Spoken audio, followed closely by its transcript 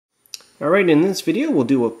Alright, in this video we'll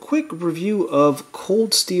do a quick review of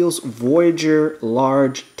Cold Steel's Voyager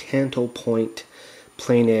Large Tanto point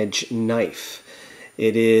plain edge knife.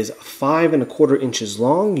 It is 5 1/4 inches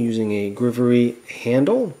long using a grivery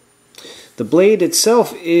handle. The blade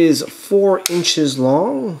itself is 4 inches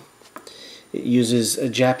long. It uses a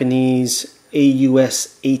Japanese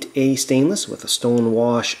AUS 8A stainless with a stone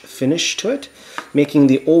wash finish to it, making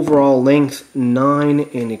the overall length 9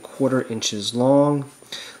 1/4 inches long.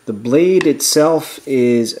 The blade itself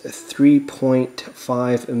is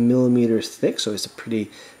 3.5 millimeters thick, so it's a pretty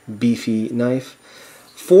beefy knife.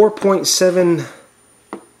 4.7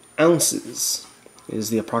 ounces is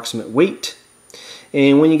the approximate weight.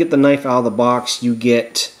 And when you get the knife out of the box, you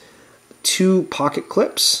get 2 pocket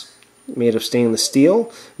clips made of stainless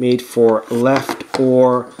steel, made for left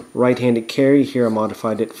or right-handed carry. Here I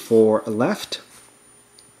modified it for left.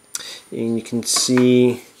 And you can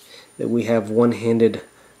see that we have one-handed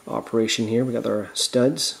operation here. We got our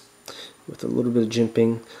studs with a little bit of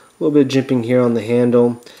jimping here on the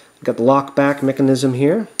handle. We've got the lock back mechanism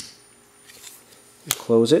here.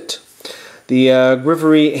 Close it. The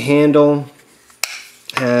grivery handle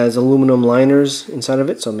has aluminum liners inside of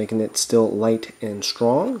it, so making it still light and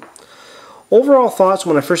strong. Overall thoughts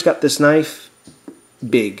when I first got this knife: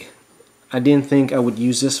 big. I didn't think I would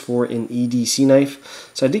use this for an EDC knife,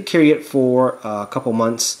 so I did carry it for a couple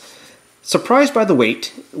months. Surprised by the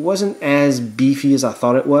weight. It wasn't as beefy as I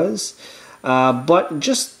thought it was, but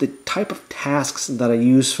just the type of tasks that I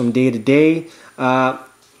use from day to day,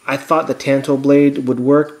 I thought the Tanto blade would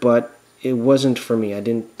work, but it wasn't for me. I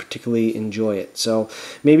didn't particularly enjoy it. So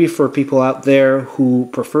maybe for people out there who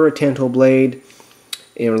prefer a Tanto blade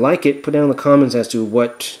and like it, put down in the comments as to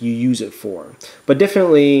what you use it for. But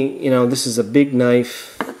definitely, this is a big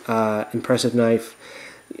knife, impressive knife.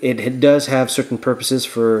 It does have certain purposes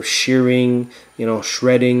for shearing,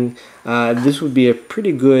 shredding. This would be a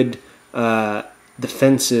pretty good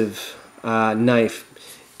defensive knife.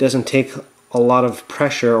 It doesn't take a lot of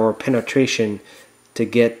pressure or penetration to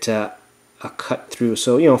get a cut through.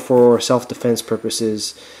 So, for self-defense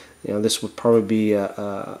purposes, this would probably be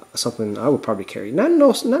something I would probably carry. Not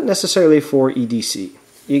necessarily for EDC.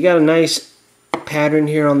 You got a nice pattern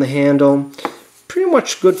here on the handle. Pretty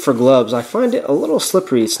much good for gloves. I find it a little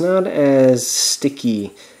slippery. It's not as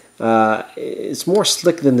sticky. It's more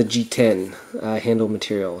slick than the G10 handle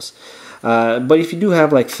materials. But if you do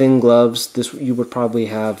have like thin gloves, you would probably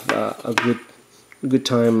have a good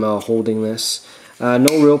time holding this.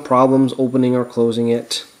 No real problems opening or closing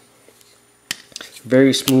it.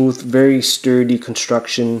 Very smooth, very sturdy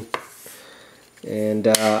construction, and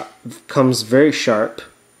comes very sharp.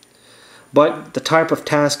 But the type of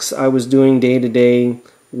tasks I was doing day to day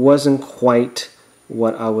wasn't quite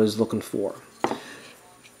what I was looking for.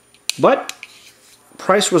 But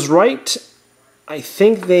price was right. I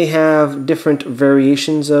think they have different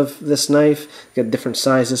variations of this knife. Got different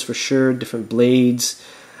sizes for sure, different blades.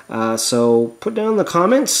 So put down in the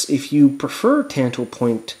comments if you prefer Tanto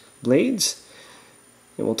point blades.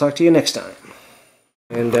 And we'll talk to you next time.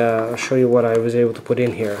 And I'll show you what I was able to put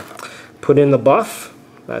in here. Put in the buff.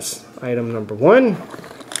 That's item number 1.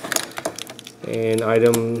 And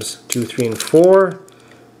items 2, 3, and 4.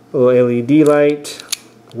 A little LED light,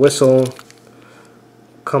 whistle,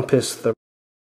 compass, the